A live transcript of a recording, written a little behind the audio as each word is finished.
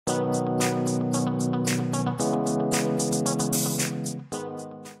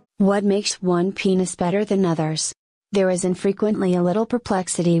What makes one penis better than others? There is infrequently a little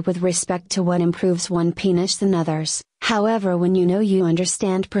perplexity with respect to what improves one penis than others. However, when you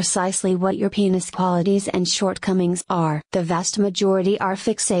understand precisely what your penis qualities and shortcomings are. The vast majority are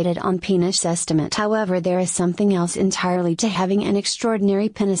fixated on penis estimate. However, there is something else entirely to having an extraordinary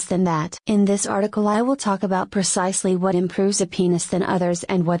penis than that. In this article I will talk about precisely what improves a penis than others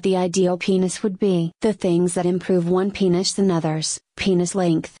and what the ideal penis would be. The things that improve one penis than others. Penis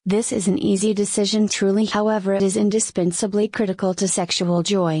length. This is an easy decision truly, however it is indispensably critical to sexual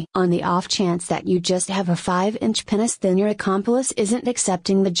joy. On the off chance that you just have a 5-inch penis, then your accomplice isn't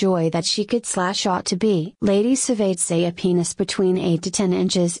accepting the joy that she could/ought to be. Ladies surveyed say a penis between 8 to 10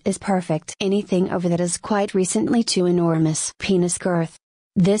 inches is perfect. Anything over that is quite recently too enormous. Penis girth.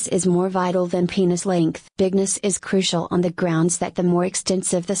 This is more vital than penis length. Bigness is crucial on the grounds that the more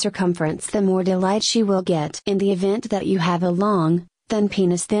extensive the circumference, the more delight she will get. In the event that you have a long, thin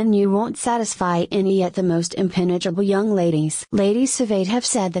penis, then you won't satisfy any yet the most impenetrable young ladies. Ladies surveyed have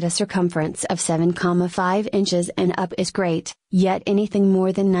said that a circumference of 7,5 inches and up is great, yet anything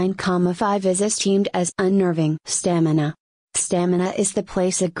more than 9,5 is esteemed as unnerving. Stamina. Stamina is the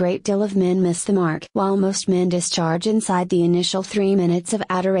place a great deal of men miss the mark. While most men discharge inside the initial 3 minutes of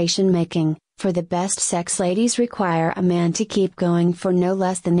adoration making, for the best sex ladies require a man to keep going for no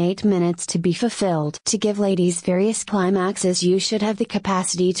less than 8 minutes to be fulfilled. To give ladies various climaxes you should have the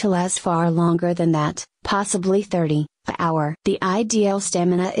capacity to last far longer than that, possibly 30 an hour. The ideal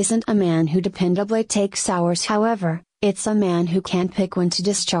stamina isn't a man who dependably takes hours, however. It's a man who can pick when to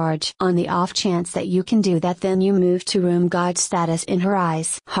discharge. On the off chance that you can do that, then you move to room god status in her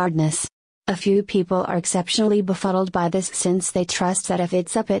eyes. Hardness. A few people are exceptionally befuddled by this since they trust that if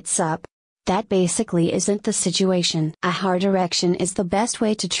it's up it's up. That basically isn't the situation. A hard erection is the best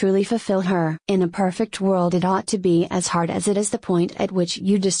way to truly fulfill her. In a perfect world it ought to be as hard as it is the point at which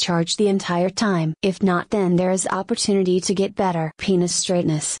you discharge the entire time. If not, then there is opportunity to get better. Penis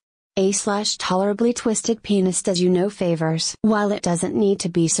straightness. A/tolerably twisted penis does you no favors. While it doesn't need to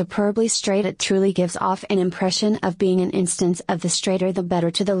be superbly straight, it truly gives off an impression of being an instance of the straighter the better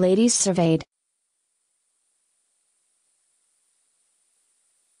to the ladies surveyed.